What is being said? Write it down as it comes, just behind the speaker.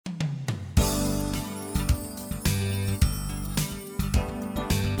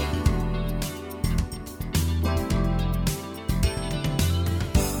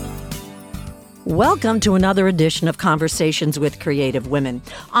Welcome to another edition of Conversations with Creative Women.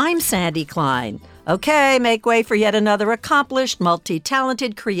 I'm Sandy Klein. Okay, make way for yet another accomplished,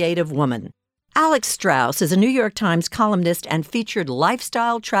 multi-talented creative woman. Alex Strauss is a New York Times columnist and featured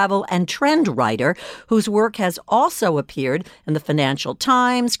lifestyle, travel, and trend writer whose work has also appeared in the Financial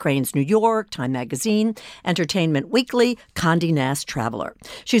Times, Crain's New York, Time Magazine, Entertainment Weekly, Condé Nast Traveler.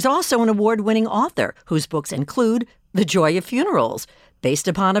 She's also an award-winning author whose books include The Joy of Funerals, Based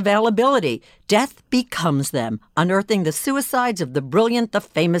Upon Availability, Death Becomes Them, Unearthing the Suicides of the Brilliant, the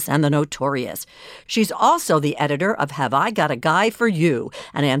Famous, and the Notorious. She's also the editor of Have I Got a Guy for You,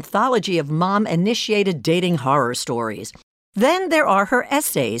 an anthology of mom-initiated dating horror stories. Then there are her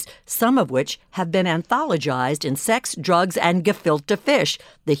essays, some of which have been anthologized in Sex, Drugs, and Gefilte Fish,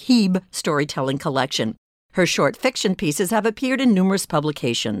 the Hebe storytelling collection. Her short fiction pieces have appeared in numerous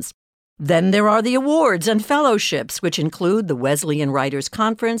publications. Then there are the awards and fellowships, which include the Wesleyan Writers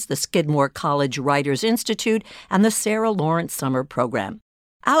Conference, the Skidmore College Writers Institute, and the Sarah Lawrence Summer Program.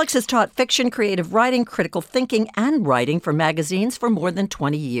 Alex has taught fiction, creative writing, critical thinking, and writing for magazines for more than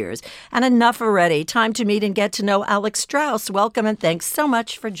 20 years. And enough already. Time to meet and get to know Alex Strauss. Welcome, and thanks so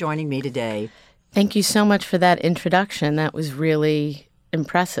much for joining me today. Thank you so much for that introduction. That was really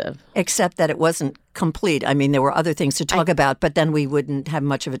impressive. Except that it wasn't complete. I mean, there were other things to talk about, but then we wouldn't have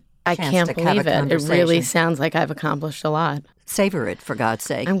much of a I can't believe it. It really sounds like I've accomplished a lot. Savor it, for God's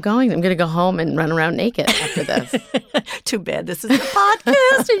sake. I'm going to go home and run around naked after this. Too bad this is a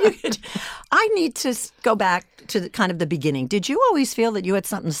podcast. I need to go back to the beginning. Did you always feel that you had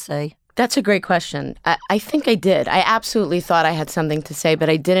something to say? That's a great question. I think I did. I absolutely thought I had something to say,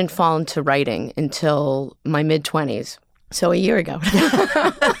 but I didn't fall into writing until my mid-20s. So a year ago.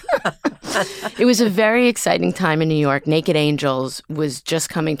 It was a very exciting time in New York. Naked Angels was just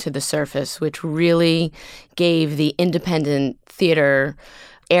coming to the surface, which really gave the independent theater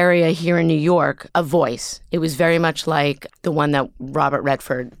area here in New York a voice. It was very much like the one that Robert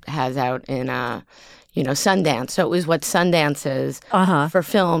Redford has out in Sundance. So it was what Sundance is for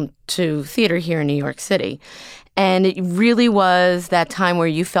film to theater here in New York City. And it really was that time where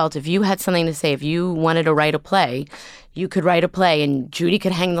you felt if you had something to say, if you wanted to write a play, you could write a play, and Judy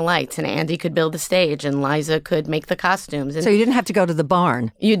could hang the lights, and Andy could build the stage, and Liza could make the costumes. And so you didn't have to go to the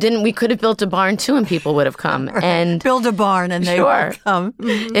barn. You didn't. We could have built a barn too, and people would have come. And build a barn, and they would come.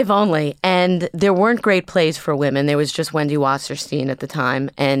 Mm-hmm. If only. And there weren't great plays for women. There was just Wendy Wasserstein at the time,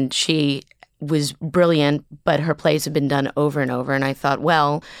 and she was brilliant, but her plays had been done over and over. And I thought,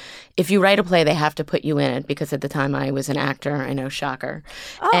 well, if you write a play, they have to put you in it, because at the time I was an actor. I know, shocker.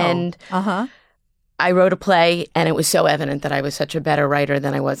 Oh, and I wrote a play, and it was so evident that I was such a better writer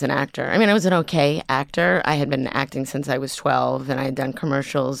than I was an actor. I mean, I was an okay actor. I had been acting since I was 12, and I had done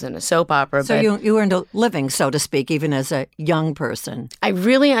commercials and a soap opera. So you earned a living, so to speak, even as a young person. I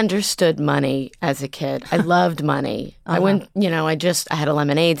really understood money as a kid. I loved money. I went, I had a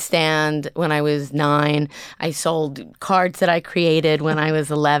lemonade stand when I was 9. I sold cards that I created when I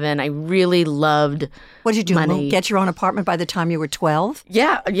was 11. I really loved What did you do? Money. Get your own apartment by the time you were 12?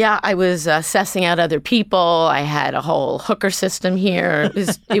 Yeah. I was sussing out other people. I had a whole hooker system here.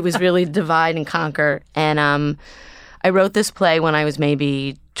 It was really divide and conquer. And I wrote this play when I was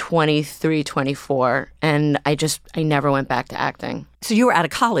maybe 23, 24, and I never went back to acting. So you were out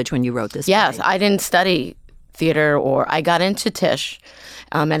of college when you wrote this Yes, play? I didn't study theater, or I got into Tisch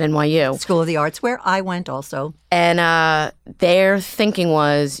at NYU. School of the Arts, where I went also. And their thinking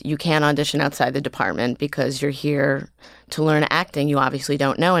was, you can't audition outside the department because you're here to learn acting. You obviously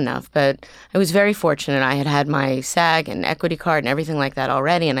don't know enough. But I was very fortunate. I had my SAG and equity card and everything like that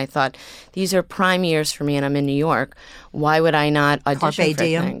already. And I thought, these are prime years for me, and I'm in New York. Why would I not audition Carpe for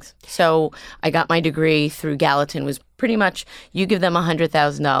diem. things? So I got my degree through Gallatin. Was pretty much, you give them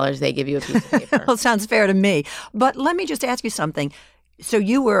 $100,000, they give you a piece of paper. Well, sounds fair to me. But let me just ask you something. So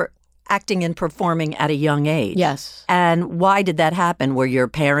you were acting and performing at a young age. Yes. And why did that happen? Were your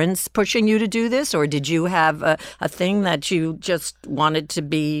parents pushing you to do this, or did you have a thing that you just wanted to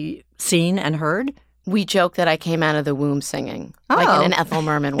be seen and heard? We joke that I came out of the womb singing, like in an Ethel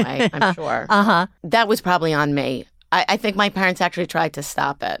Merman way, I'm sure. That was probably on me. I think my parents actually tried to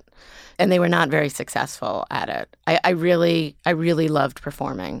stop it, and they were not very successful at it. I really loved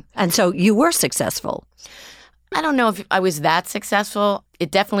performing. And so you were successful. I don't know if I was that successful.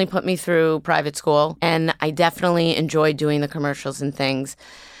 It definitely put me through private school, and I definitely enjoyed doing the commercials and things.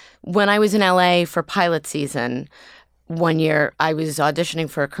 When I was in LA for pilot season, one year I was auditioning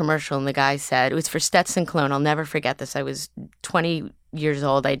for a commercial, and the guy said, it was for Stetson Cologne. I'll never forget this. I was 20 years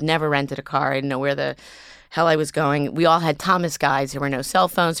old. I'd never rented a car. I didn't know where the hell I was going. We all had Thomas guides. There were no cell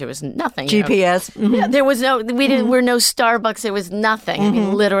phones. There was nothing. GPS. Mm-hmm. Yeah, there was no. We didn't. We're no Starbucks. There was nothing. I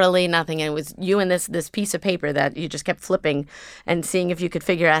mean, literally nothing. And it was you and this piece of paper that you just kept flipping and seeing if you could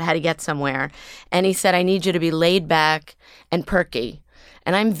figure out how to get somewhere. And he said, "I need you to be laid back and perky."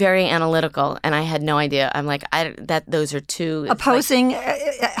 And I'm very analytical, and I had no idea. I'm like, those are two opposing.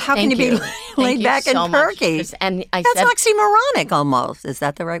 How can you be laid back and perky? And I That's said, oxymoronic almost. Is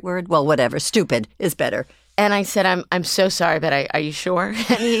that the right word? Well, whatever. Stupid is better. And I said, I'm so sorry, but are you sure?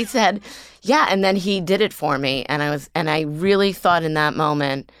 And he said, yeah. And then he did it for me, and I really thought in that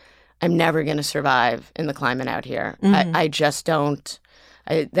moment, I'm never going to survive in the climate out here. I just don't.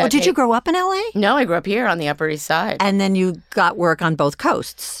 Did you grow up in L.A.? No, I grew up here on the Upper East Side. And then you got work on both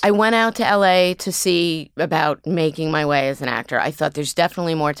coasts. I went out to L.A. to see about making my way as an actor. I thought there's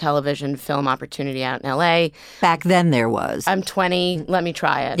definitely more television, film opportunity out in L.A. Back then there was. I'm 20. Let me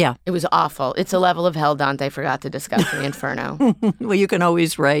try it. Yeah. It was awful. It's a level of hell Dante forgot to discuss in the Inferno. Well, you can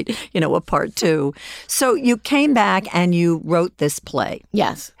always write, a part two. So you came back and you wrote this play.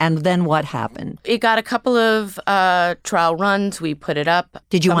 Yes. And then what happened? It got a couple of trial runs. We put it up.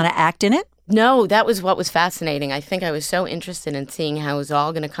 Did you want to act in it? No, that was what was fascinating. I think I was so interested in seeing how it was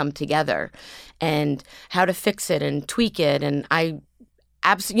all going to come together and how to fix it and tweak it. And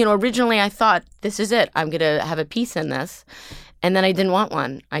originally I thought, this is it. I'm going to have a piece in this. And then I didn't want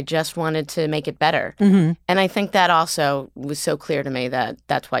one. I just wanted to make it better. Mm-hmm. And I think that also was so clear to me that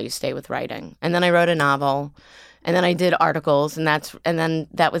that's why you stay with writing. And then I wrote a novel. And then I did articles, and then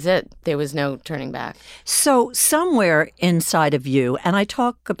that was it. There was no turning back. So somewhere inside of you, and I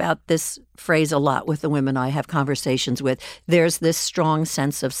talk about this phrase a lot with the women I have conversations with, there's this strong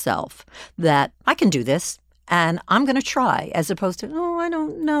sense of self that I can do this, and I'm going to try, as opposed to, I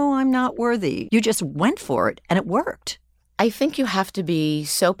don't know, I'm not worthy. You just went for it, and it worked. I think you have to be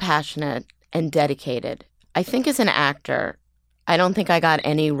so passionate and dedicated. I think as an actor, I don't think I got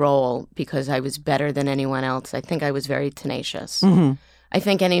any role because I was better than anyone else. I think I was very tenacious. Mm-hmm. I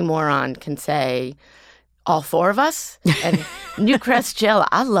think any moron can say, all four of us? And Newcrest Jill,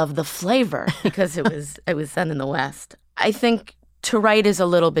 I love the flavor because it was done in the West. I think to write is a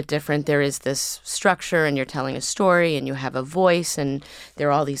little bit different. There is this structure and you're telling a story and you have a voice and there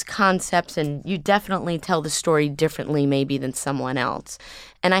are all these concepts and you definitely tell the story differently maybe than someone else.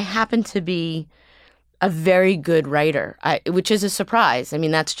 And I happen to be a very good writer, which is a surprise. I mean,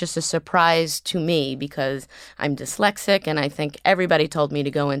 that's just a surprise to me because I'm dyslexic and I think everybody told me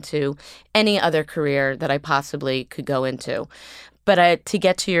to go into any other career that I possibly could go into. But to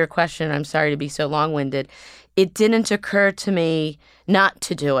get to your question, I'm sorry to be so long-winded, it didn't occur to me not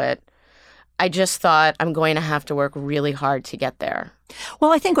to do it. I just thought I'm going to have to work really hard to get there.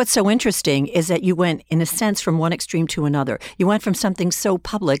 Well, I think what's so interesting is that you went, in a sense, from one extreme to another. You went from something so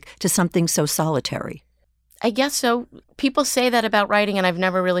public to something so solitary. I guess so. People say that about writing, and I've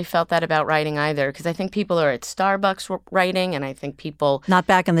never really felt that about writing either, because I think people are at Starbucks writing, and I think people... Not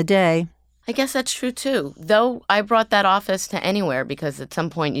back in the day. I guess that's true, too. Though I brought that office to anywhere, because at some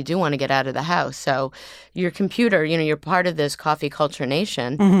point you do want to get out of the house. So your computer, you're part of this coffee culture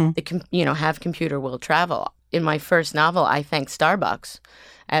nation. Mm-hmm. Have computer will travel. In my first novel, I thanked Starbucks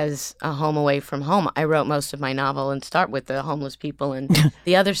as a home away from home. I wrote most of my novel and start with the homeless people and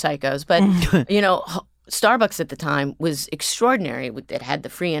the other psychos. But, Starbucks at the time was extraordinary. It had the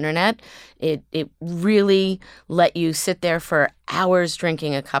free internet. It really let you sit there for hours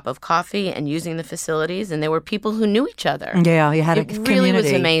drinking a cup of coffee and using the facilities. And there were people who knew each other. Yeah, you had a community. It really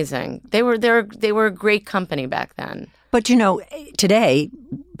was amazing. They were a great company back then. But, today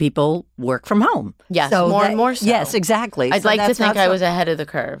people work from home. Yes, so more and more so. Yes, exactly. I'd like to think I was ahead of the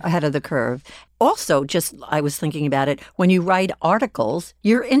curve. Ahead of the curve. Also, I was thinking about it, when you write articles,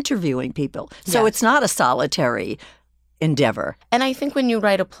 you're interviewing people. So It's not a solitary endeavor. And I think when you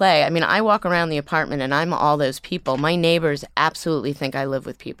write a play, I walk around the apartment and I'm all those people. My neighbors absolutely think I live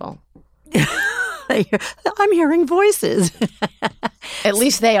with people. I'm hearing voices. At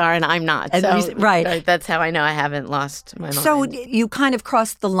least they are, and I'm not. Right. That's how I know I haven't lost my mind. So you kind of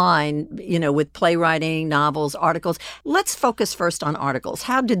crossed the line, with playwriting, novels, articles. Let's focus first on articles.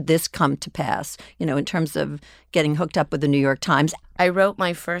 How did this come to pass, in terms of getting hooked up with the New York Times? I wrote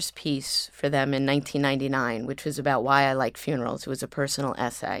my first piece for them in 1999, which was about why I liked funerals. It was a personal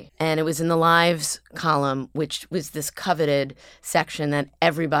essay. And it was in the Lives column, which was this coveted section that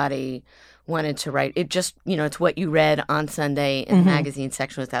everybody wanted to write. It just, it's what you read on Sunday in the magazine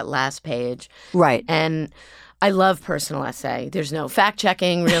section with that last page. Right. And I love personal essay. There's no fact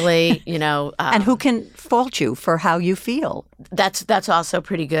checking, really, and who can fault you for how you feel? That's also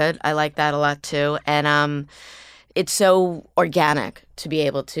pretty good. I like that a lot, too. And It's so organic to be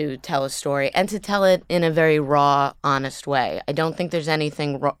able to tell a story and to tell it in a very raw, honest way. I don't think there's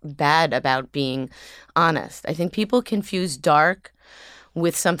anything bad about being honest. I think people confuse dark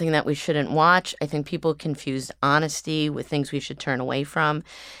with something that we shouldn't watch. I think people confuse honesty with things we should turn away from.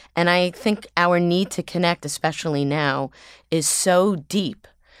 And I think our need to connect, especially now, is so deep.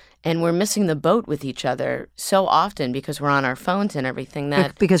 And we're missing the boat with each other so often because we're on our phones and everything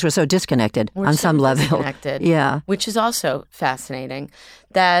that... Because we're so disconnected on some level. Disconnected, yeah. Which is also fascinating.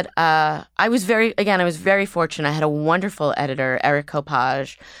 That I was very fortunate. I had a wonderful editor, Eric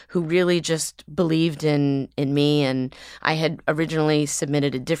Copage, who really just believed in me. And I had originally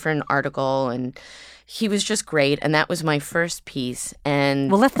submitted a different article, and he was just great. And that was my first piece. And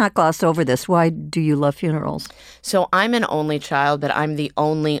well, let's not gloss over this. Why do you love funerals? So I'm an only child, but I'm the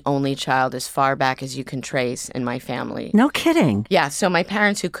only child as far back as you can trace in my family. No kidding. Yeah. So my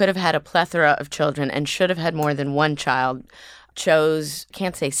parents, who could have had a plethora of children and should have had more than one child, chose,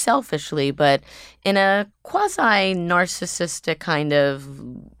 can't say selfishly, but in a quasi-narcissistic kind of,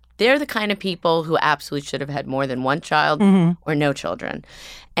 they're the kind of people who absolutely should have had more than one child or no children.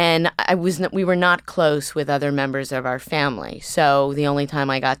 And we were not close with other members of our family. So the only time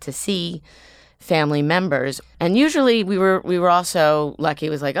I got to see family members, and usually we were also lucky. It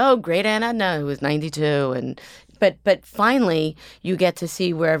was like, oh, great Aunt Edna, who was 92, but finally you get to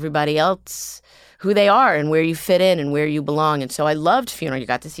see where everybody else, who they are and where you fit in and where you belong. And so I loved funeral. You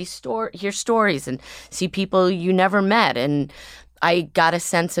got to see hear stories and see people you never met, and I got a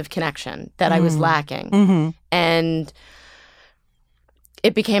sense of connection that I was lacking. And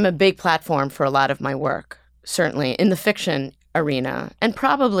it became a big platform for a lot of my work, certainly in the fiction arena, and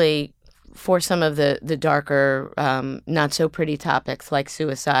probably for some of the darker, not so pretty topics like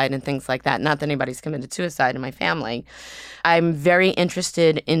suicide and things like that. Not that anybody's committed suicide in my family. I'm very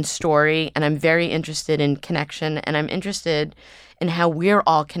interested in story, and I'm very interested in connection, and I'm interested in how we're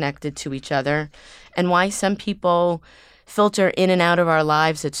all connected to each other, and why some people filter in and out of our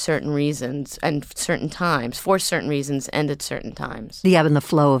lives at certain reasons and certain times, for certain reasons and at certain times. The ebb and the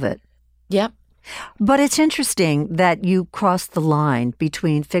flow of it. Yep. But it's interesting that you cross the line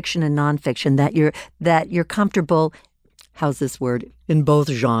between fiction and nonfiction, that you're comfortable, how's this word, in both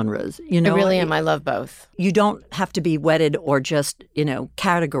genres. You know, I really am. I love both. You don't have to be wedded or just,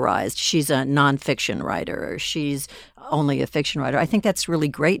 categorized. She's a nonfiction writer, or she's only a fiction writer. I think that's really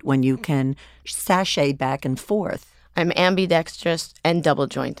great when you can sashay back and forth. I'm ambidextrous and double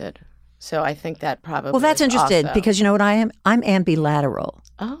jointed. So I think that probably. Well, that's interesting also. Because you know what I am? I'm ambilateral.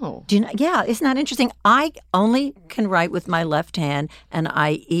 Oh. Do you know? Yeah, isn't that interesting? I only can write with my left hand and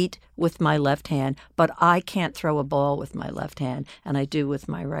I eat with my left hand, but I can't throw a ball with my left hand, and I do with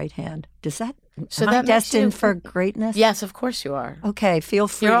my right hand. Does that? So am I destined for greatness? Yes, of course you are. Okay, feel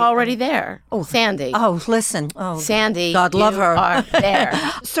free. You're already there. Oh, Sandy. Oh, listen. Oh, Sandy. God love her. You are there.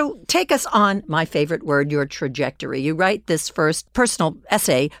 So take us on, my favorite word, your trajectory. You write this first personal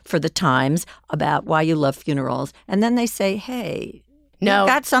essay for the Times about why you love funerals, and then they say, hey, no, you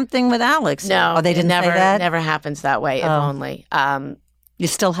got something with Alex. No, they didn't say that? It never happens that way, if only. You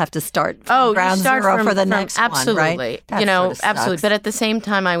still have to start from ground zero for the next absolutely. One, right? Absolutely. But at the same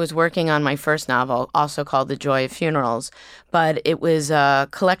time, I was working on my first novel, also called The Joy of Funerals. But it was a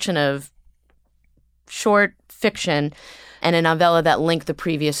collection of short fiction and a novella that linked the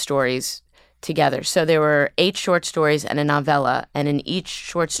previous stories together. So there were 8 short stories and a novella, and in each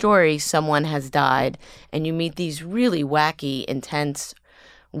short story, someone has died, and you meet these really wacky, intense,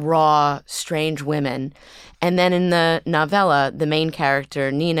 raw, strange women. And then in the novella, the main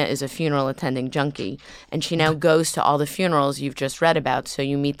character, Nina, is a funeral attending junkie, and she now goes to all the funerals you've just read about, so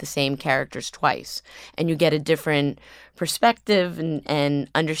you meet the same characters twice, and you get a different perspective and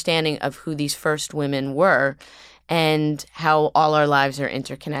understanding of who these first women were and how all our lives are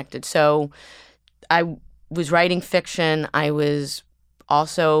interconnected. So I was writing fiction. I was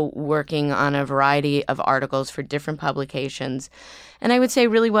also working on a variety of articles for different publications. And I would say it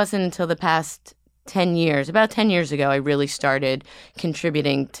really wasn't until the past 10 years, about 10 years ago, I really started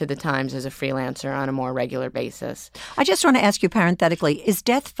contributing to the Times as a freelancer on a more regular basis. I just want to ask you parenthetically, is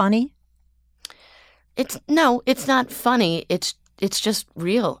death funny? No, it's not funny. It's just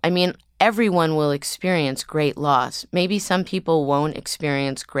real. I mean, everyone will experience great loss. Maybe some people won't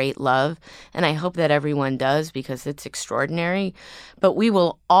experience great love, and I hope that everyone does because it's extraordinary. But we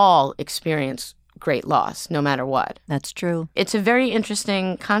will all experience great loss, no matter what. That's true. It's a very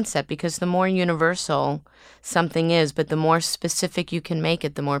interesting concept because the more universal something is, but the more specific you can make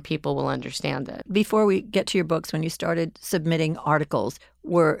it, the more people will understand it. Before we get to your books, when you started submitting articles,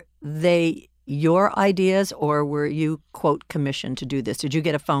 were they your ideas, or were you, quote, commissioned to do this? Did you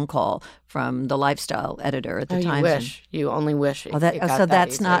get a phone call from the lifestyle editor at the Times? You wish. You only wish. So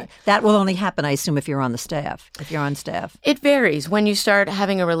that's not, that will only happen, I assume, if you're on the staff, if you're on staff. It varies. When you start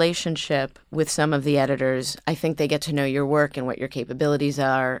having a relationship with some of the editors, I think they get to know your work and what your capabilities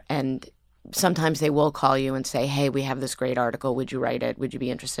are, and sometimes they will call you and say, hey, we have this great article. Would you write it? Would you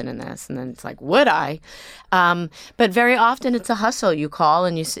be interested in this? And then it's like, would I? But very often it's a hustle. You call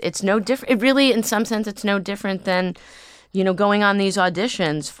and it's no different. It really, in some sense, it's no different than, going on these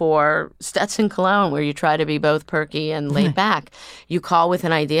auditions for Stetson Cologne, where you try to be both perky and laid back. You call with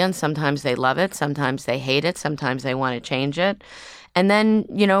an idea, and sometimes they love it. Sometimes they hate it. Sometimes they want to change it. And then,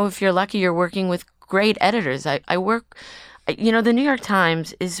 if you're lucky, you're working with great editors. I work... the New York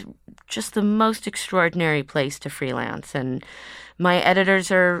Times is just the most extraordinary place to freelance. And my editors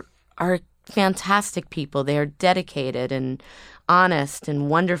are fantastic people. They are dedicated and honest and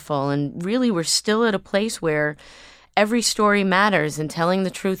wonderful. And really, we're still at a place where every story matters and telling the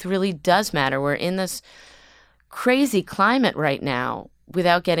truth really does matter. We're in this crazy climate right now,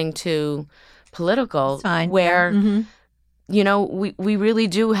 without getting too political, where... Mm-hmm. We really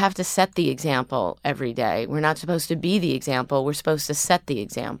do have to set the example every day. We're not supposed to be the example. We're supposed to set the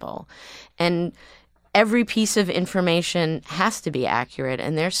example. And every piece of information has to be accurate.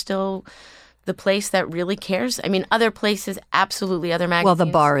 And they're still the place that really cares. I mean, other places, absolutely, other magazines. Well, the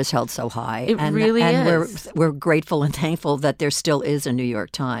bar is held so high. It really is. And we're grateful and thankful that there still is a New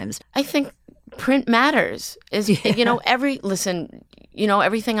York Times. I think print matters. Everything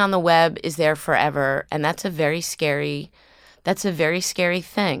on the web is there forever. And that's a very scary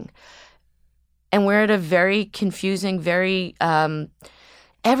thing. And we're at a very confusing,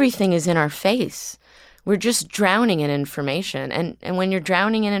 everything is in our face. We're just drowning in information. And when you're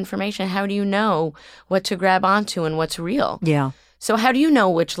drowning in information, how do you know what to grab onto and what's real? Yeah. So how do you know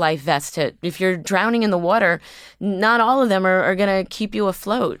which life vest to? If you're drowning in the water, not all of them are going to keep you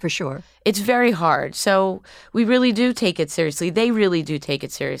afloat. For sure. It's very hard. So we really do take it seriously. They really do take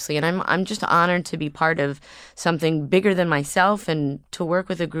it seriously. And I'm just honored to be part of something bigger than myself and to work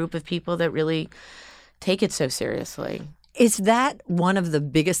with a group of people that really take it so seriously. Is that one of the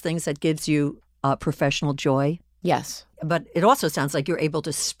biggest things that gives you professional joy? Yes. But it also sounds like you're able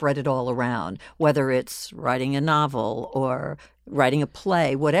to spread it all around, whether it's writing a novel or writing a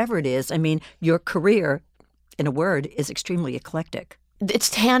play, whatever it is. I mean, your career, in a word, is extremely eclectic.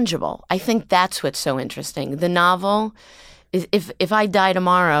 It's tangible. I think that's what's so interesting. The novel, if I die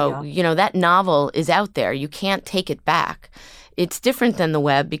tomorrow, that novel is out there. You can't take it back. It's different than the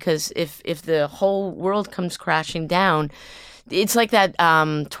web because if the whole world comes crashing down, it's like that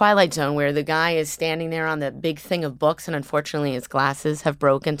Twilight Zone where the guy is standing there on the big thing of books and unfortunately his glasses have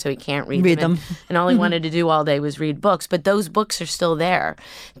broken so he can't read them. And all he wanted to do all day was read books. But those books are still there.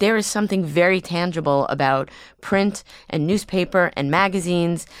 There is something very tangible about print and newspaper and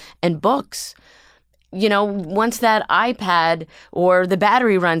magazines and books. Once that iPad or the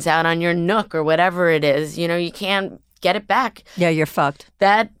battery runs out on your Nook or whatever it is, you can't get it back. Yeah, you're fucked.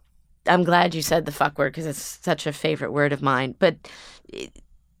 I'm glad you said the fuck word because it's such a favorite word of mine. But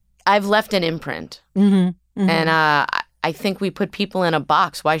I've left an imprint, and I think we put people in a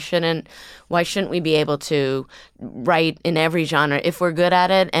box. Why shouldn't we be able to write in every genre if we're good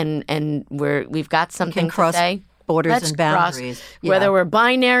at it and we've got something to say? Borders and boundaries. Whether we're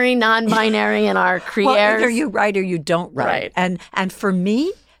binary, non-binary in our careers. Well, either you write or you don't write. And for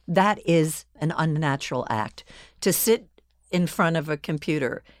me, that is an unnatural act to sit in front of a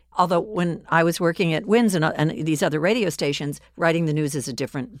computer. Although when I was working at WINS and these other radio stations, writing the news is a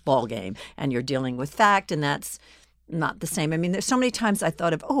different ballgame. And you're dealing with fact, and that's not the same. I mean, there's so many times I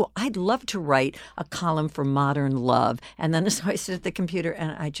thought of, I'd love to write a column for Modern Love. And then so I sit at the computer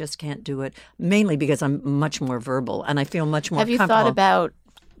and I just can't do it, mainly because I'm much more verbal and I feel much more comfortable. Have you thought about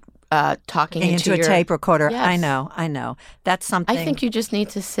talking into a tape recorder? Yes. I know. That's something. I think you just need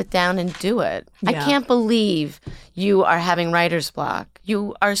to sit down and do it. Yeah. I can't believe you are having writer's block.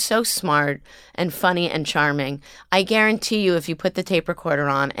 You are so smart and funny and charming. I guarantee you if you put the tape recorder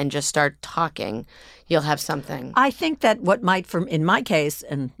on and just start talking, you'll have something. I think that what might, in my case,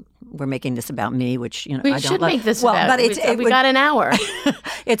 and we're making this about me, which, I don't like. We should make this about, but we got an hour.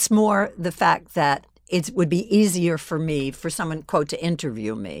 It's more the fact that it would be easier for me, for someone, quote, to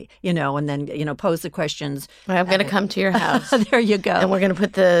interview me, and then, pose the questions. Well, I'm going to come to your house. There you go. And we're going to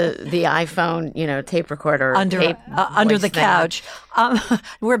put the iPhone, tape recorder under the couch.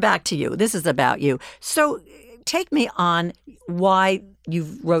 We're back to you. This is about you. So take me on why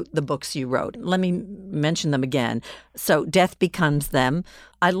you wrote the books you wrote. Let me mention them again. So Death Becomes Them.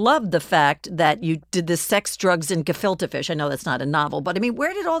 I love the fact that you did the Sex, Drugs, and Gefilte Fish. I know that's not a novel, but I mean,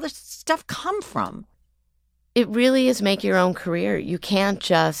 where did all this stuff come from? It really is make your own career. You can't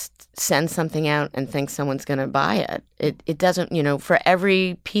just send something out and think someone's going to buy it. It doesn't, for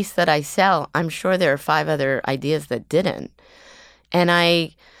every piece that I sell, I'm sure there are 5 other ideas that didn't. And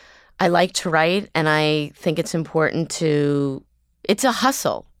I like to write, and I think it's important it's a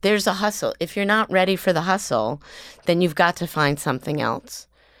hustle. There's a hustle. If you're not ready for the hustle, then you've got to find something else.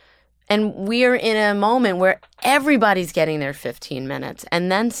 And we're in a moment where everybody's getting their 15 minutes and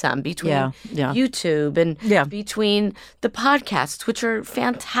then some between YouTube and between the podcasts, which are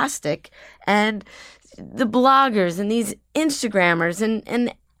fantastic, and the bloggers and these Instagrammers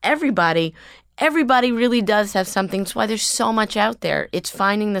and everybody really does have something. That's why there's so much out there. It's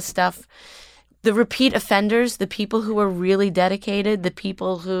finding the stuff, the repeat offenders, the people who are really dedicated, the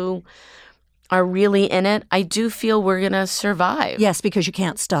people who are really in it. I do feel we're going to survive. Yes, because you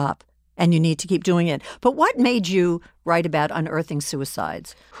can't stop. And you need to keep doing it. But what made you write about unearthing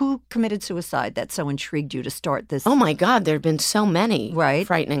suicides? Who committed suicide that so intrigued you to start this? Oh, my God. There have been so many, right?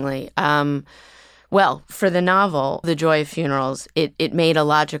 Frighteningly. Well, for the novel, The Joy of Funerals, it made a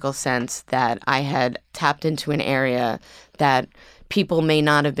logical sense that I had tapped into an area that people may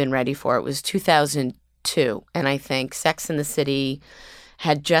not have been ready for. It was 2002, and I think Sex and the City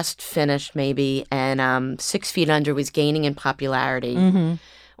had just finished maybe, and 6 Feet Under was gaining in popularity. Mm-hmm.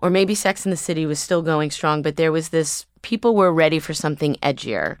 Or maybe Sex and the City was still going strong, but there was people were ready for something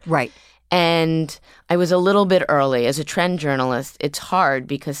edgier. Right. And I was a little bit early. As a trend journalist, it's hard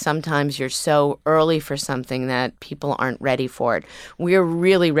because sometimes you're so early for something that people aren't ready for it. We're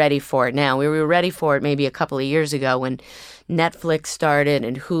really ready for it now. We were ready for it maybe a couple of years ago when Netflix started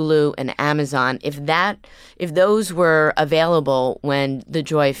and Hulu and Amazon. If those were available when The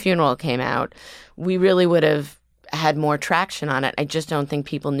Joy of Funeral came out, we really would have had more traction on it. I just don't think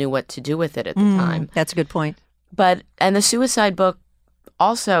people knew what to do with it at the time. That's a good point. And the suicide book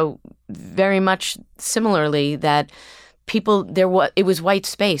also very much similarly that it was white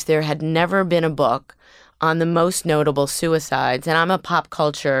space. There had never been a book on the most notable suicides, and I'm a pop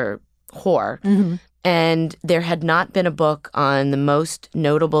culture whore. Mm-hmm. And there had not been a book on the most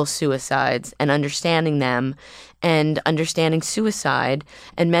notable suicides and understanding them and understanding suicide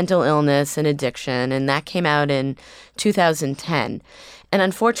and mental illness and addiction. And that came out in 2010. And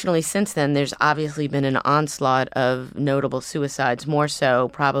unfortunately, since then, there's obviously been an onslaught of notable suicides, more so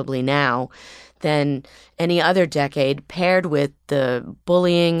probably now than any other decade, paired with the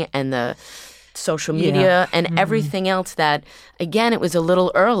bullying and the social media and everything else that, again, it was a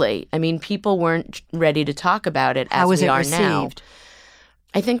little early. I mean, people weren't ready to talk about it as we are now.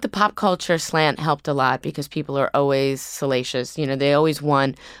 I think the pop culture slant helped a lot because people are always salacious. They always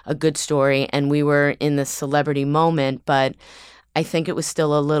want a good story, and we were in the celebrity moment, but I think it was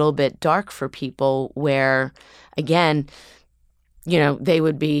still a little bit dark for people where, again, they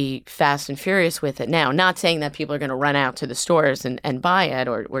would be fast and furious with it now. Not saying that people are going to run out to the stores and buy it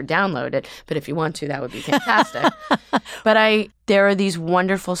or download it, but if you want to, that would be fantastic. But there are these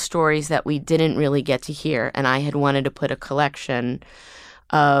wonderful stories that we didn't really get to hear, and I had wanted to put a collection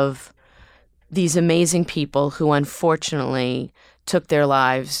of these amazing people who unfortunately took their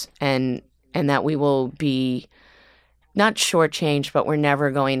lives, and that we will be not shortchanged, but we're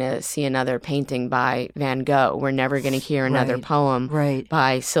never going to see another painting by Van Gogh. We're never going to hear another poem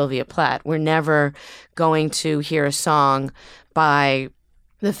by Sylvia Plath. We're never going to hear a song by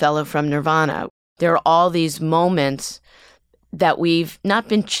the fellow from Nirvana. There are all these moments that we've not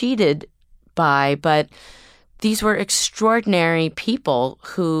been cheated by, but these were extraordinary people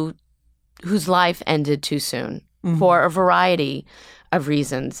whose life ended too soon for a variety of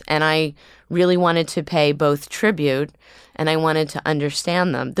reasons. And I really wanted to pay both tribute and I wanted to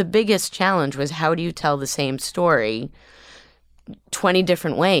understand them. The biggest challenge was, how do you tell the same story 20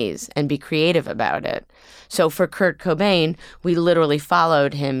 different ways and be creative about it? So for Kurt Cobain, we literally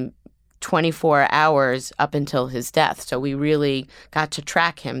followed him 24 hours up until his death. So we really got to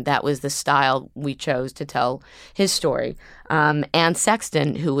track him. That was the style we chose to tell his story. Anne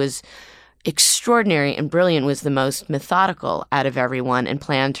Sexton, who was extraordinary and brilliant, was the most methodical out of everyone and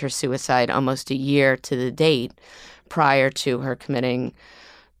planned her suicide almost a year to the date prior to her committing,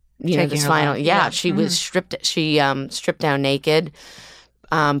 this final. She was stripped. She stripped down naked,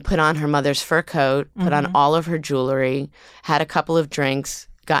 put on her mother's fur coat, put on all of her jewelry, had a couple of drinks,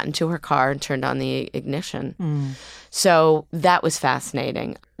 got into her car, and turned on the ignition. So that was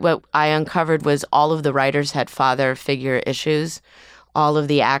fascinating. What I uncovered was all of the writers had father figure issues. All of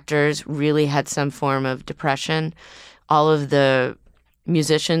the actors really had some form of depression. All of the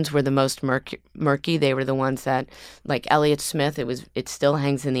musicians were the most murky. They were the ones that, like Elliott Smith, it still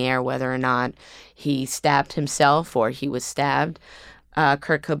hangs in the air whether or not he stabbed himself or he was stabbed.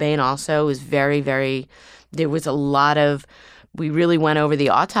 Kurt Cobain also was very, very, there was a lot of, we really went over the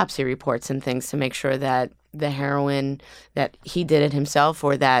autopsy reports and things to make sure that the heroin, that he did it himself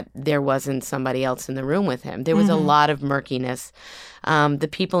or that there wasn't somebody else in the room with him. There was a lot of murkiness. The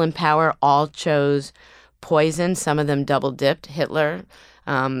people in power all chose poison. Some of them double-dipped. Hitler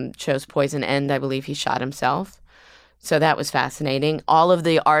chose poison, and I believe he shot himself. So that was fascinating. All of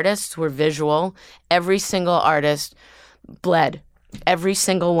the artists were visual. Every single artist bled. Every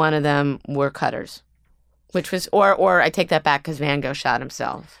single one of them were cutters. Which was, or I take that back because Van Gogh shot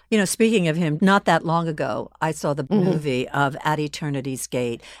himself. You know, speaking of him, not that long ago, I saw the movie of At Eternity's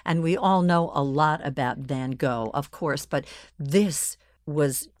Gate, and we all know a lot about Van Gogh, of course, but this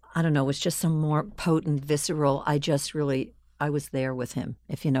was, I don't know, was just some more potent, visceral. I was there with him,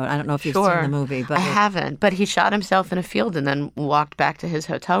 if you know. I don't know if you've seen the movie. But I haven't, but he shot himself in a field and then walked back to his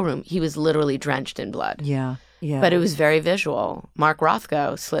hotel room. He was literally drenched in blood. Yeah. Yeah. But it was very visual. Mark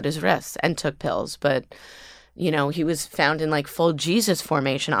Rothko slit his wrists and took pills. But, you know, he was found in like full Jesus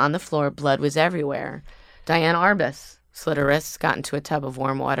formation on the floor. Blood was everywhere. Diane Arbus slit her wrists, got into a tub of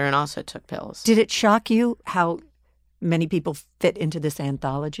warm water, and also took pills. Did it shock you how many people fit into this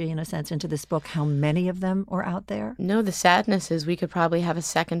anthology, in a sense, into this book, how many of them are out there? No, the sadness is we could probably have a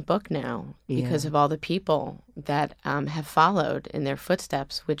second book now because of all the people that have followed in their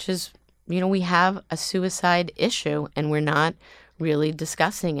footsteps, which is, you know, we have a suicide issue and we're not really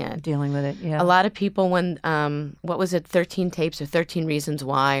discussing it. Dealing with it, yeah. A lot of people when, 13 Tapes or 13 Reasons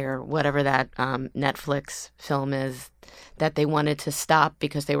Why or whatever that Netflix film is, that they wanted to stop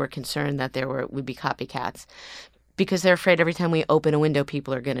because they were concerned that there would be copycats. Because they're afraid every time we open a window,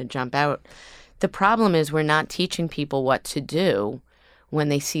 people are going to jump out. The problem is we're not teaching people what to do when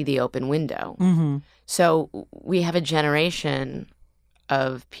they see the open window. Mm-hmm. So we have a generation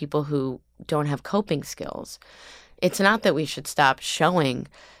of people who don't have coping skills. It's not that we should stop showing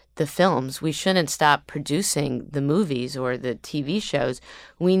the films. We shouldn't stop producing the movies or the TV shows.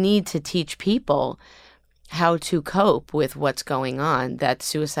 We need to teach people how to cope with what's going on, that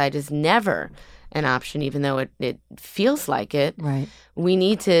suicide is never an option, even though it feels like it. Right. We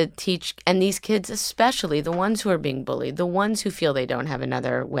need to teach, and these kids especially, the ones who are being bullied, the ones who feel they don't have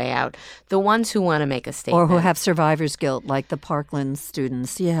another way out, the ones who want to make a statement. Or who have survivor's guilt, like the Parkland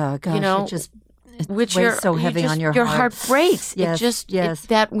students. Yeah, gosh, you know, it weighs so heavy on your heart. Your heart breaks. Yes, It's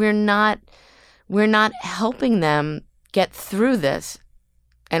that we're not helping them get through this,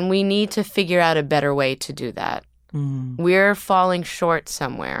 and we need to figure out a better way to do that. We're falling short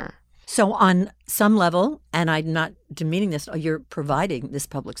somewhere. So on some level, and I'm not demeaning this, you're providing this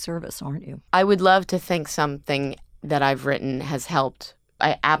public service, aren't you? I would love to think something that I've written has helped.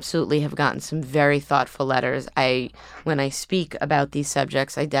 I absolutely have gotten some very thoughtful letters. When I speak about these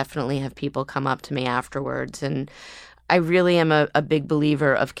subjects, I definitely have people come up to me afterwards. And I really am a big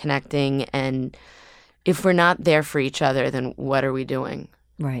believer of connecting. And if we're not there for each other, then what are we doing?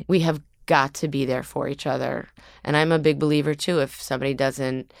 Right. We have got to be there for each other. And I'm a big believer, too, if somebody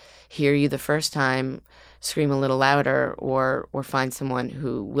doesn't hear you the first time, scream a little louder or find someone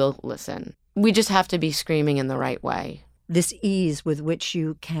who will listen. We just have to be screaming in the right way. This ease with which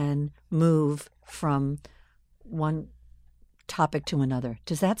you can move from one topic to another,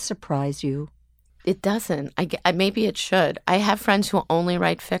 does that surprise you? It doesn't. Maybe it should. I have friends who only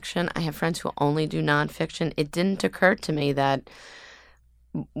write fiction. I have friends who only do nonfiction. It didn't occur to me that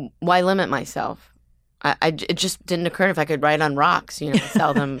why limit myself? It just didn't occur if I could write on rocks,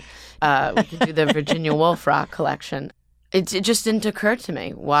 sell them. We could do the Virginia Woolf rock collection. It just didn't occur to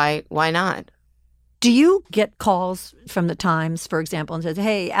me. Why not? Do you get calls from the Times, for example, and says,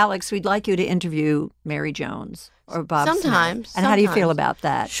 "Hey, Alex, we'd like you to interview Mary Jones or Bob Smith?" Sometimes. And how do you feel about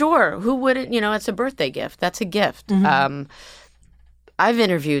that? Sure. Who wouldn't? It's a birthday gift. That's a gift. Mm-hmm. I've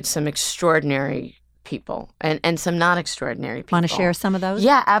interviewed some extraordinary people and some not extraordinary people. Want to share some of those?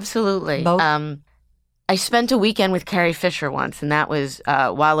 Yeah, absolutely. Both? I spent a weekend with Carrie Fisher once, and that was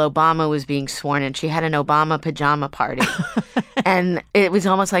while Obama was being sworn in. She had an Obama pajama party. And it was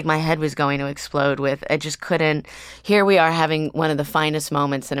almost like my head was going to explode with, I just couldn't. Here we are having one of the finest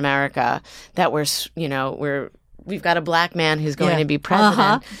moments in America that we've got a black man who's going to be president.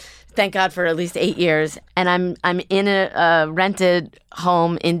 Uh-huh. Thank God for at least 8 years. And I'm in a rented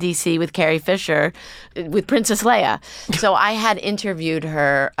home in D.C. with Carrie Fisher, with Princess Leia. So I had interviewed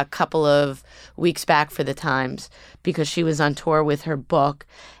her a couple of weeks back for the Times because she was on tour with her book.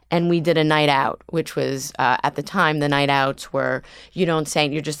 And we did a night out, which was, at the time, the night outs were, you don't say,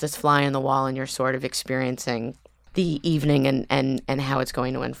 you're just this fly on the wall and you're sort of experiencing the evening and how it's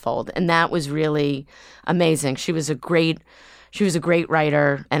going to unfold. And that was really amazing. She was a great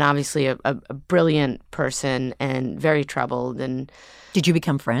writer and obviously a brilliant person and very troubled. And did you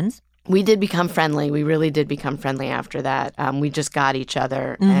become friends? We did become friendly. We really did become friendly after that. We just got each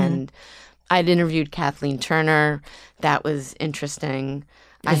other. And I'd interviewed Kathleen Turner. That was interesting.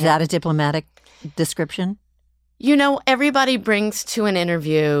 Is that a diplomatic description? You know, everybody brings to an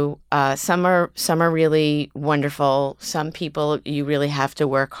interview. Some are really wonderful. Some people, you really have to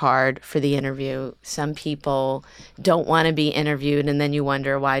work hard for the interview. Some people don't want to be interviewed, and then you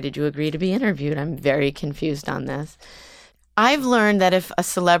wonder, why did you agree to be interviewed? I'm very confused on this. I've learned that if a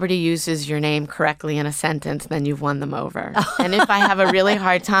celebrity uses your name correctly in a sentence, then you've won them over. And if I have a really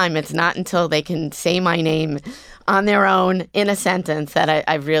hard time, it's not until they can say my name on their own in a sentence that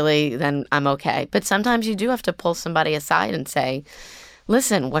then I'm okay. But sometimes you do have to pull somebody aside and say,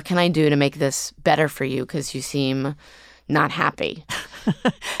 listen, what can I do to make this better for you? Because you seem not happy.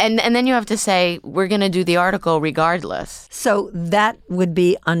 and then you have to say, we're going to do the article regardless. So that would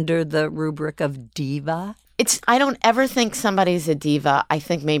be under the rubric of diva? I don't ever think somebody's a diva. I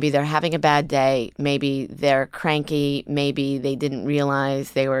think maybe they're having a bad day. Maybe they're cranky. Maybe they didn't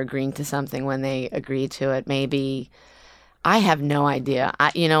realize they were agreeing to something when they agreed to it. Maybe I have no idea.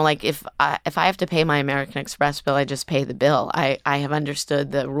 If I have to pay my American Express bill, I just pay the bill. I have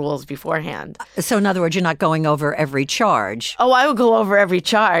understood the rules beforehand. So in other words, you're not going over every charge. Oh, I will go over every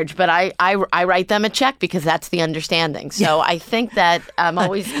charge, but I write them a check because that's the understanding. So I think that I'm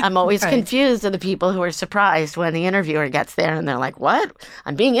always right. Confused of the people who are surprised when the interviewer gets there and they're like, "What?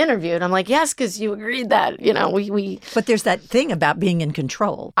 I'm being interviewed." I'm like, "Yes, because you agreed that." We. But there's that thing about being in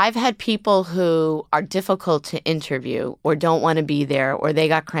control. I've had people who are difficult to interview or don't want to be there, or they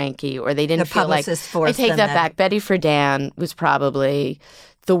got cranky, or they didn't feel like. I take that back. Betty Friedan was probably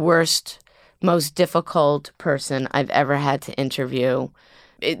the worst, most difficult person I've ever had to interview.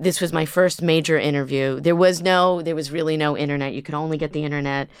 This was my first major interview. There was really no internet. You could only get the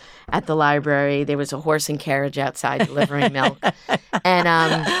internet at the library. There was a horse and carriage outside delivering milk.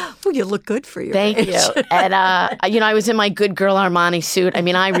 And you look good for you. Thank you. And I was in my good girl Armani suit. I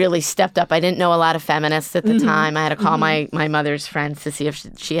mean, I really stepped up. I didn't know a lot of feminists at the time. I had to call my mother's friends to see if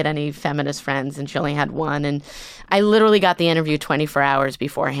she had any feminist friends, and she only had one. And I literally got the interview 24 hours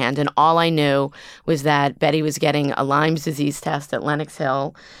beforehand, and all I knew was that Betty was getting a Lyme's disease test at Lenox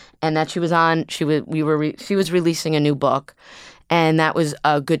Hill, and that she was releasing a new book, and that was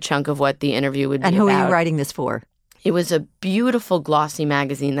a good chunk of what the interview would be about. And who are you writing this for? It was a beautiful glossy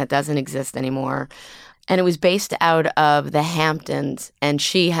magazine that doesn't exist anymore. And it was based out of the Hamptons. And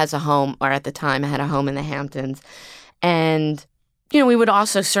she has a home, or at the time had a home in the Hamptons. And, we would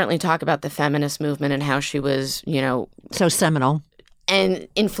also certainly talk about the feminist movement and how she was, so seminal. And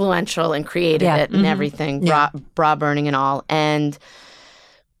influential and created it and everything, bra burning and all. And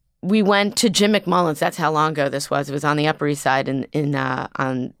we went to Jim McMullen's. That's how long ago this was. It was on the Upper East Side on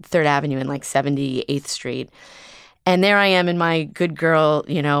 3rd Avenue in 78th Street. And there I am in my good girl,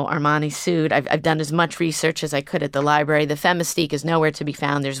 Armani suit. I've done as much research as I could at the library. The Femistique is nowhere to be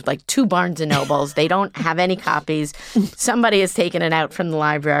found. There's 2 Barnes & Nobles. They don't have any copies. Somebody has taken it out from the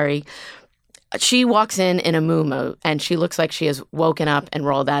library. She walks in a muumuu, and she looks like she has woken up and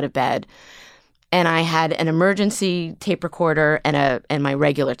rolled out of bed. And I had an emergency tape recorder and my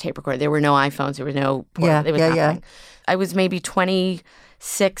regular tape recorder. There were no iPhones. There was no there was nothing. Yeah. I was maybe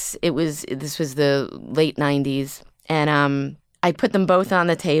 26. This was the late 90s. And I put them both on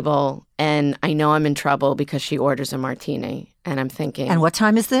the table, and I know I'm in trouble because she orders a martini. And I'm thinking... And what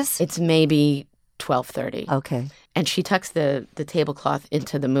time is this? It's maybe 12:30. Okay. And she tucks the tablecloth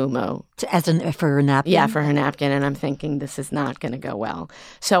into the muumuu. For her napkin? Yeah, for her napkin. And I'm thinking, this is not going to go well.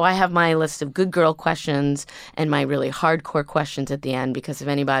 So I have my list of good girl questions and my really hardcore questions at the end, because if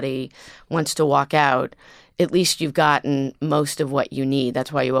anybody wants to walk out, at least you've gotten most of what you need.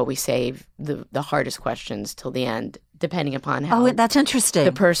 That's why you always save the hardest questions till the end, depending upon how that's interesting.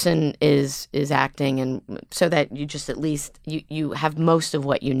 The person is acting, and so that you just at least you have most of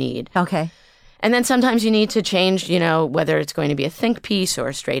what you need. Okay. And then sometimes you need to change, whether it's going to be a think piece or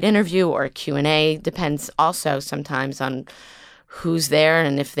a straight interview or a Q&A. Depends also sometimes on who's there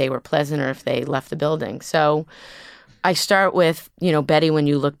and if they were pleasant or if they left the building. So I start with, Betty, when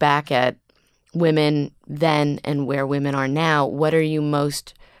you look back at women then and where women are now, what are you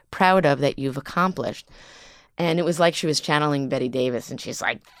most proud of that you've accomplished? And it was like she was channeling Betty Davis, and she's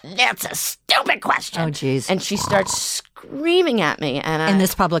like, "That's a stupid question." Oh, geez. And she starts screaming at me, and in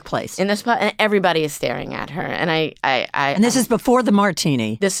this public place. and everybody is staring at her, and And this is before the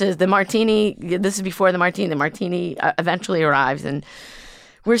martini. This is the martini. This is before the martini. The martini eventually arrives, and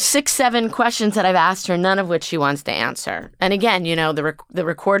we're 6, 7 questions that I've asked her, none of which she wants to answer. And again, the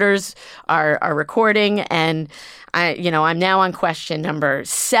recorders are recording, and I'm now on question number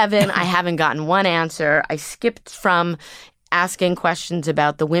 7. I haven't gotten one answer. I skipped from asking questions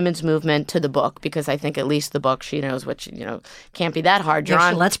about the women's movement to the book, because I think at least the book, she knows what can't be that hard.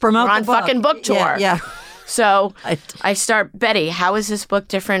 Let's promote you're on the book. fucking book tour. Yeah. So I start, Betty, how is this book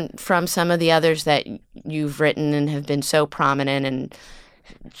different from some of the others that you've written and have been so prominent? And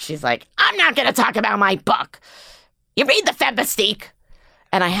she's like, I'm not going to talk about my book. You read the Femme Mystique.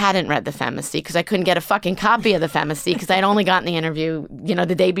 And I hadn't read the Femme Mystique because I couldn't get a fucking copy of the Femme Mystique because I'd only gotten the interview,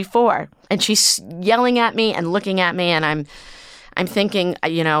 the day before. And she's yelling at me and looking at me, and I'm thinking,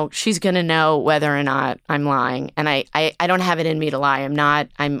 she's going to know whether or not I'm lying. And I don't have it in me to lie.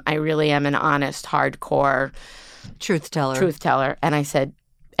 I really am an honest, hardcore truth teller. And I said,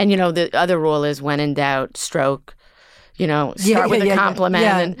 and the other rule is when in doubt, stroke. Start with a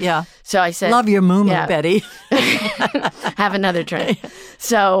compliment. Yeah. So I said, love your moo Betty. Have another drink.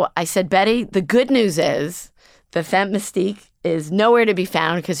 So I said, Betty, the good news is the Femme Mystique is nowhere to be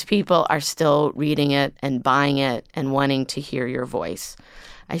found because people are still reading it and buying it and wanting to hear your voice.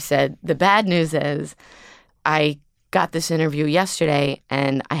 I said, the bad news is I got this interview yesterday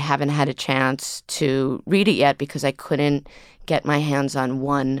and I haven't had a chance to read it yet because I couldn't get my hands on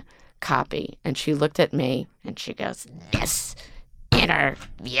one copy. And she looked at me and she goes, this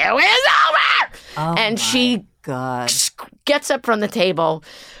interview is over. And she gets up from the table,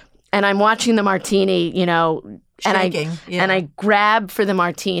 and I'm watching the martini, shaking, and I grab for the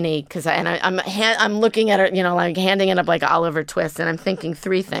martini because I'm looking at her, like handing it up like Oliver Twist, and I'm thinking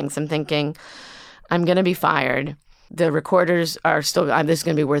 3 things. I'm thinking I'm going to be fired. The recorders are still. This is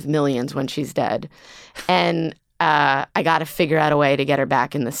going to be worth millions when she's dead, and I got to figure out a way to get her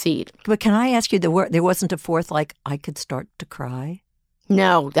back in the seat. But can I ask you, there wasn't a fourth, like, I could start to cry?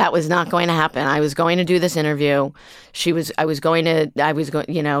 No, that was not going to happen. I was going to do this interview.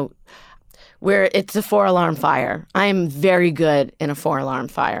 Where it's a 4-alarm fire. I am very good in a 4-alarm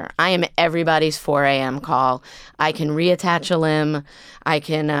fire. I am everybody's 4 a.m. call. I can reattach a limb. I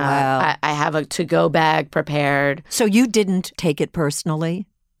can, wow. I have a to-go bag prepared. So you didn't take it personally?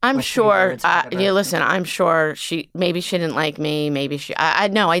 I'm sure. Listen. I'm sure she didn't like me. Maybe she.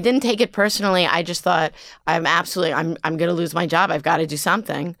 No, I didn't take it personally. I just thought I'm going to lose my job. I've got to do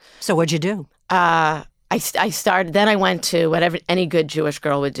something. So what'd you do? I started. Then I went to whatever any good Jewish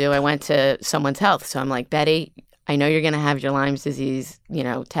girl would do. I went to Someone's Health. So I'm like, Betty, I know you're going to have your Lyme's disease,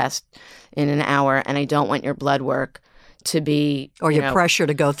 test in an hour, and I don't want your blood work to be your pressure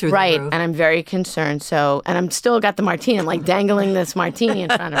to go through right, the roof. And I'm very concerned. So, and I'm still got the martini. I'm like dangling this martini in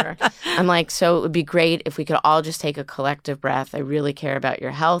front of her. I'm like, so it would be great if we could all just take a collective breath. I really care about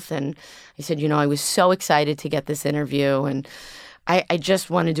your health. And I said, I was so excited to get this interview, and I just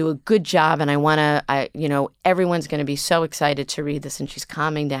want to do a good job, and everyone's going to be so excited to read this. And she's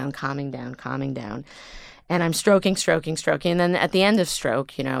calming down. And I'm stroking. And then at the end of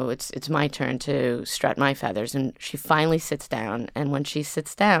stroke, it's my turn to strut my feathers. And she finally sits down. And when she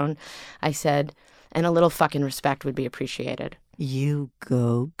sits down, I said, and a little fucking respect would be appreciated. You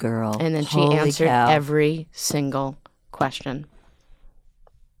go, girl. And then she Holy answered cow. every single question.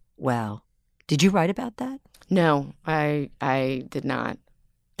 Wow. Did you write about that? No, I did not.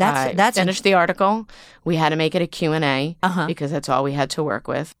 That's finished the article. We had to make it a Q&A because that's all we had to work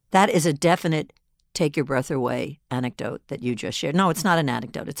with. That is a definite take your breath away anecdote that you just shared. No, it's not an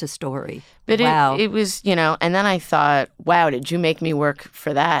anecdote. It's a story. But wow. it was, and then I thought, wow, did you make me work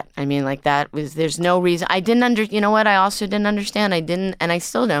for that? I mean, there's no reason. I didn't you know what I also didn't understand? And I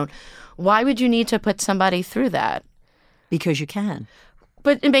still don't. Why would you need to put somebody through that? Because you can.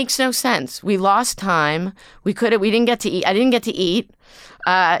 But it makes no sense. We lost time. We didn't get to eat. I didn't get to eat.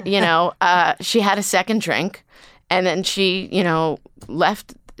 She had a second drink, and then she,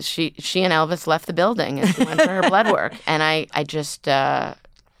 left. She and Elvis left the building and went for her blood work. And I just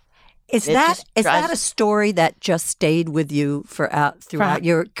is that a story that just stayed with you throughout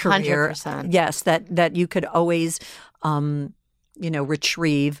your career? 100%. Yes, that you could always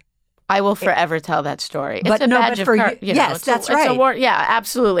retrieve. I will forever tell that story. But it's a badge of courage. Yes, that's right. It's a war. Yeah,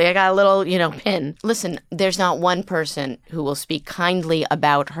 absolutely. I got a little, pin. Listen, there's not one person who will speak kindly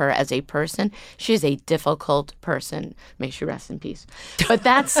about her as a person. She's a difficult person. May she rest in peace. But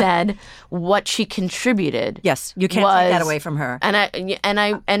that said, what she contributed, yes, you can't take that away from her. And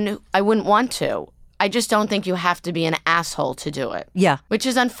I wouldn't want to. I just don't think you have to be an asshole to do it. Yeah. Which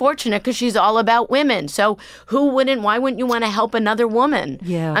is unfortunate because she's all about women. So why wouldn't you want to help another woman?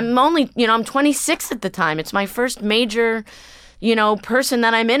 Yeah. I'm 26 at the time. It's my first major, person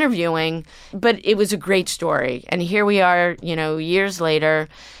that I'm interviewing. But it was a great story. And here we are, years later.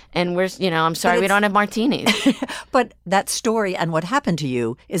 And I'm sorry we don't have martinis. But that story and what happened to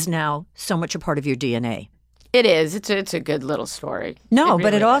you is now so much a part of your DNA. It is. It's a good little story. No, It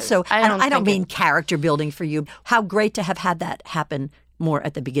but it really also, is. I don't mean character building for you. How great to have had that happen more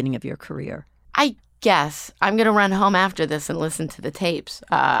at the beginning of your career. I guess I'm going to run home after this and listen to the tapes.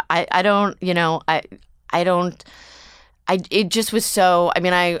 It just was so,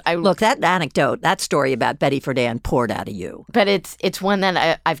 I Look, that anecdote, that story about Betty Friedan poured out of you. But it's one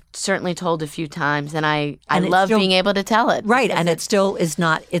that I've certainly told a few times, and I love still, being able to tell it. Right, and it still is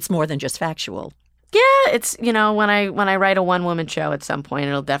not, it's more than just factual. Yeah, it's, when I write a one-woman show at some point,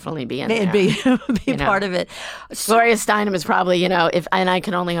 it'll definitely be in there. It'd be part of it. Gloria Steinem is probably, and I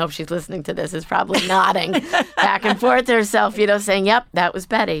can only hope she's listening to this, is probably nodding back and forth to herself, saying, yep, that was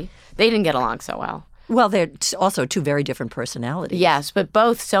Betty. They didn't get along so well. Well, they're also two very different personalities. Yes, but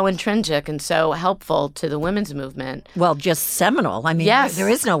both so intrinsic and so helpful to the women's movement. Well, just seminal. Yes. There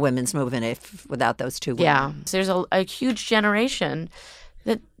is no women's movement without those two women. Yeah. There's a huge generation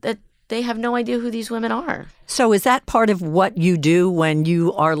that they have no idea who these women are. So is that part of what you do when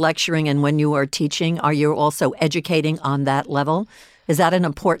you are lecturing and when you are teaching? Are you also educating on that level? Is that an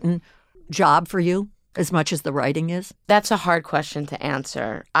important job for you as much as the writing is? That's a hard question to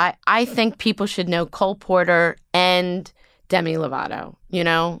answer. I think people should know Cole Porter and Demi Lovato,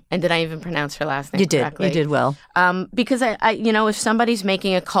 And did I even pronounce her last name correctly? You did well. Because, if somebody's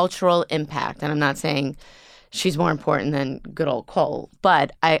making a cultural impact, and I'm not saying she's more important than good old Cole,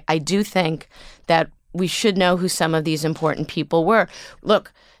 but I do think that we should know who some of these important people were.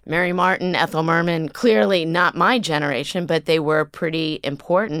 Look, Mary Martin, Ethel Merman, clearly not my generation, but they were pretty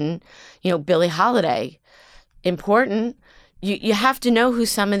important. Billie Holiday, important. You have to know who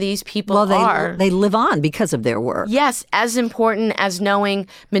some of these people are. They live on because of their work. Yes, as important as knowing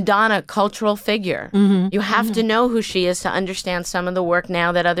Madonna, cultural figure. Mm-hmm. You have to know who she is to understand some of the work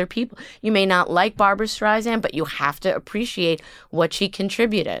now that other people. You may not like Barbra Streisand, but you have to appreciate what she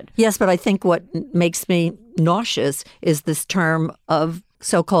contributed. Yes, but I think what makes me nauseous is this term of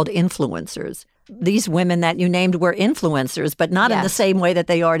so-called influencers. These women that you named were influencers, but not in the same way that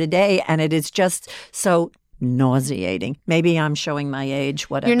they are today. And it is just so nauseating. Maybe I'm showing my age,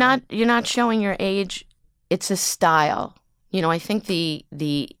 whatever. You're not showing your age. It's a style. I think the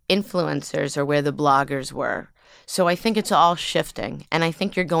influencers are where the bloggers were. So I think it's all shifting. And I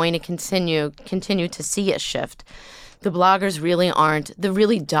think you're going to continue to see it shift. The bloggers really aren't. The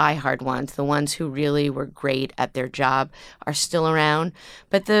really diehard ones, the ones who really were great at their job, are still around.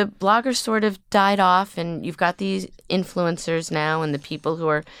 But the bloggers sort of died off, and you've got these influencers now and the people who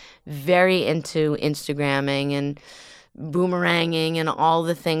are very into Instagramming and boomeranging and all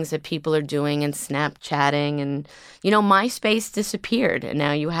the things that people are doing and Snapchatting. And, MySpace disappeared, and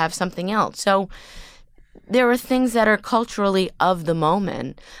now you have something else. So there are things that are culturally of the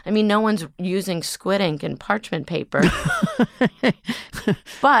moment. No one's using squid ink and parchment paper.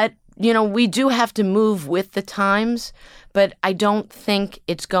 But, we do have to move with the times. But I don't think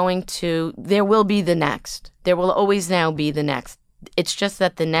it's going to... There will be the next. There will always now be the next. It's just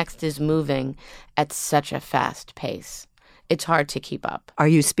that the next is moving at such a fast pace. It's hard to keep up. Are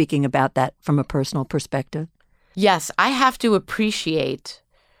you speaking about that from a personal perspective? Yes, I have to appreciate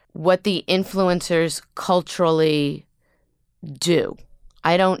what the influencers culturally do.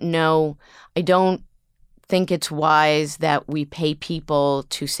 I don't think it's wise that we pay people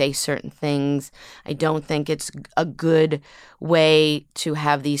to say certain things. I don't think it's a good way to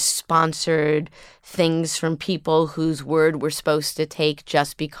have these sponsored things from people whose word we're supposed to take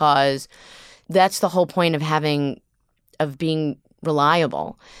just because. That's the whole point of being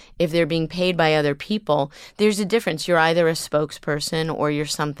reliable. If they're being paid by other people, there's a difference. You're either a spokesperson or you're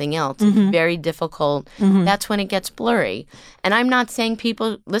something else. Mm-hmm. It's very difficult. Mm-hmm. That's when it gets blurry. And I'm not saying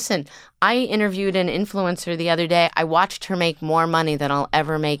people, listen, I interviewed an influencer the other day. I watched her make more money than I'll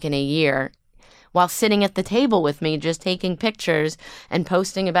ever make in a year while sitting at the table with me, just taking pictures and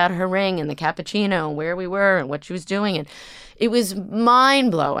posting about her ring and the cappuccino and where we were and what she was doing. And it was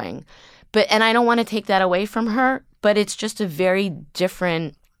mind-blowing. And I don't want to take that away from her, but it's just a very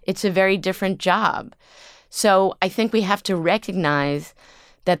different job. So I think we have to recognize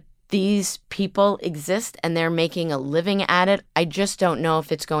that these people exist and they're making a living at it. I just don't know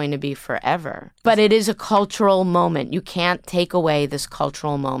if it's going to be forever. But it is a cultural moment. You can't take away this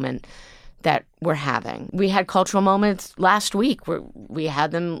cultural moment that we're having. We had cultural moments last week. We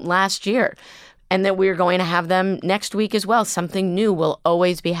had them last year. and that we're going to have them next week as well. Something new will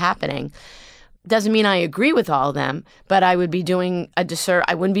always be happening. Doesn't mean I agree with all of them, but I would be doing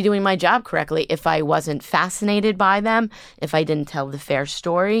I wouldn't be doing my job correctly if I wasn't fascinated by them, if I didn't tell the fair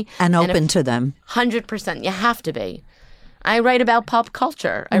story. And open to them. 100%. You have to be. I write about pop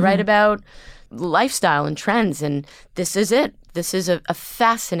culture. I write about lifestyle and trends, and this is it. This is a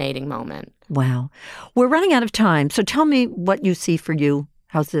fascinating moment. Wow. We're running out of time, so tell me what you see for you.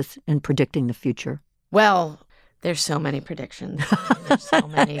 How's this in predicting the future? Well, there's so many predictions. There's so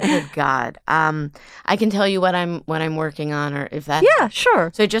many. Good God. I can tell you what I'm working on, or if that. Yeah,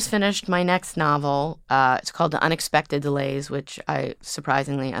 sure. So I just finished my next novel. It's called The Unexpected Delays, which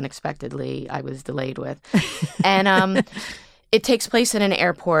unexpectedly, I was delayed with. And it takes place at an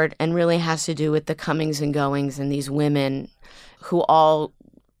airport and really has to do with the comings and goings and these women who all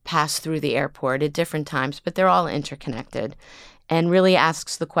pass through the airport at different times, but they're all interconnected. And really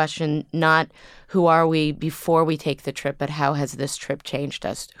asks the question, not who are we before we take the trip, but how has this trip changed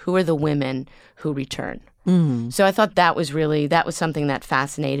us? Who are the women who return? So I thought that was something that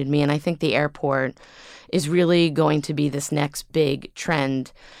fascinated me. And I think the airport is really going to be this next big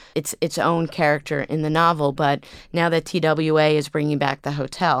trend. It's its own character in the novel, but now that TWA is bringing back the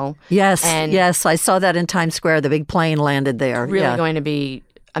hotel. Yes, I saw that in Times Square. The big plane landed there. Really going to be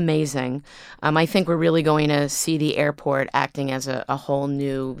amazing. I think we're really going to see the airport acting as a whole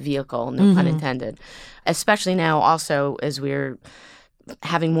new vehicle, no pun intended, especially now also as we're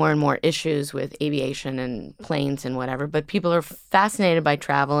having more and more issues with aviation and planes and whatever. But people are fascinated by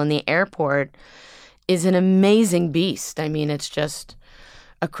travel, and the airport is an amazing beast. I mean, it's just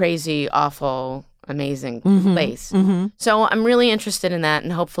a crazy, awful, amazing place. So I'm really interested in that,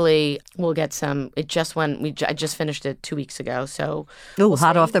 and hopefully we'll get some. I just finished it 2 weeks ago, so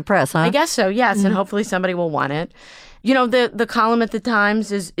hot off the press, huh? I guess so, yes, and hopefully somebody will want it. You know, the column at the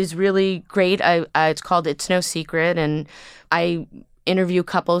Times is really great. It's called It's No Secret, and I interview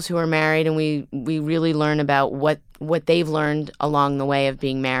couples who are married, and we really learn about what they've learned along the way of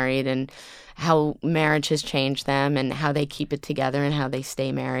being married, and how marriage has changed them, and how they keep it together, and how they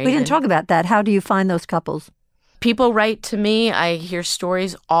stay married. We didn't talk about that. How do you find those couples? People write to me. I hear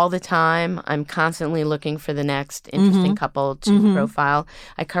stories all the time. I'm constantly looking for the next interesting couple to profile.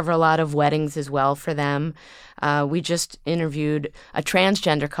 I cover a lot of weddings as well for them. We just interviewed a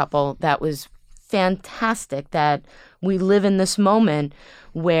transgender couple that was fantastic, that we live in this moment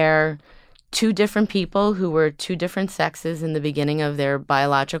where two different people who were two different sexes in the beginning of their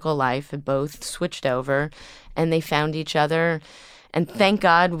biological life had both switched over, and they found each other. And thank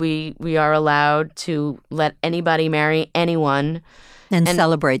God we are allowed to let anybody marry anyone. And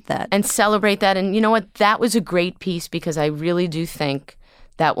celebrate that. And celebrate that. And you know what? That was a great piece, because I really do think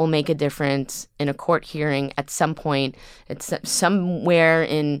that will make a difference in a court hearing at some point. It's somewhere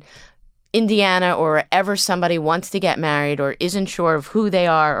in Indiana or wherever somebody wants to get married or isn't sure of who they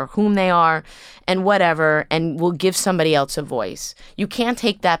are or whom they are and whatever, and will give somebody else a voice. You can't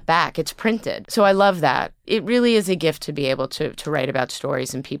take that back. It's printed. So I love that. It really is a gift to be able to write about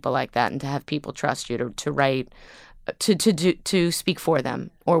stories and people like that, and to have people trust you to write, to speak for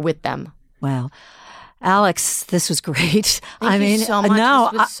them or with them. Wow. Alex, this was great. Thank you so much. No,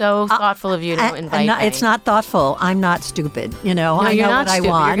 this was so thoughtful of you to invite me. It's not thoughtful. I'm not stupid. You know, no, I know what stupid. I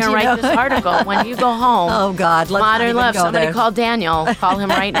want. You're going to write this article when you go home. Oh, God. Let's Modern Love. Somebody there. call Daniel. Call him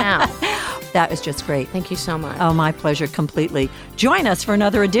right now. That was just great. Thank you so much. Oh, my pleasure completely. Join us for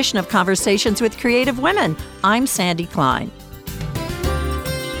another edition of Conversations with Creative Women. I'm Sandy Klein.